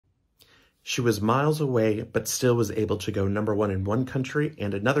She was miles away, but still was able to go #1 in one country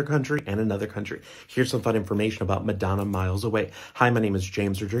and another country and another country. Here's some fun information about Madonna Miles Away. Hi, my name is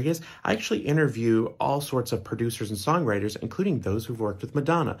James Rodriguez. I actually interview all sorts of producers and songwriters, including those who've worked with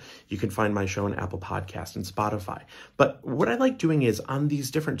Madonna. You can find my show on Apple Podcasts and Spotify. But what I like doing is on these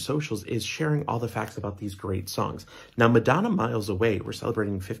different socials is sharing all the facts about these great songs. Now, Madonna Miles Away, we're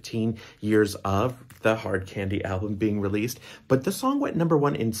celebrating 15 years of the Hard Candy album being released, but the song went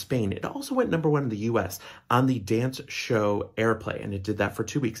 #1 in Spain. It also went #1 in the US on the dance show Airplay, and it did that for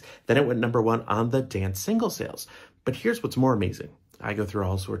 2 weeks. Then it went #1 on the dance single sales. But here's what's more amazing. I go through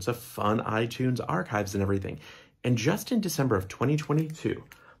all sorts of fun iTunes archives and everything. And just in December of 2022,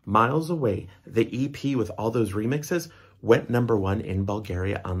 Miles Away, the EP with all those remixes, went #1 in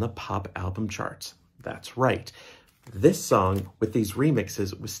Bulgaria on the pop album charts. That's right. This song, with these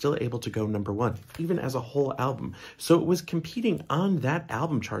remixes, was still able to go #1, even as a whole album. So it was competing on that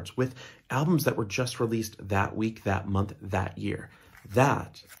album charts with albums that were just released that week, that month, that year.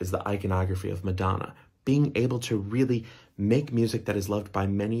 That is the iconography of Madonna, being able to really make music that is loved by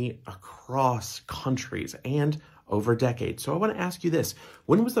many across countries and over decades. So I want to ask you this.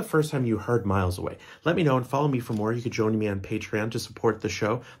 When was the first time you heard Miles Away? Let me know and follow me for more. You could join me on Patreon to support the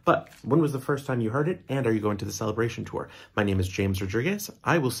show. But when was the first time you heard it? And are you going to the celebration tour? My name is James Rodriguez.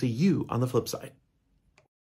 I will see you on the flip side.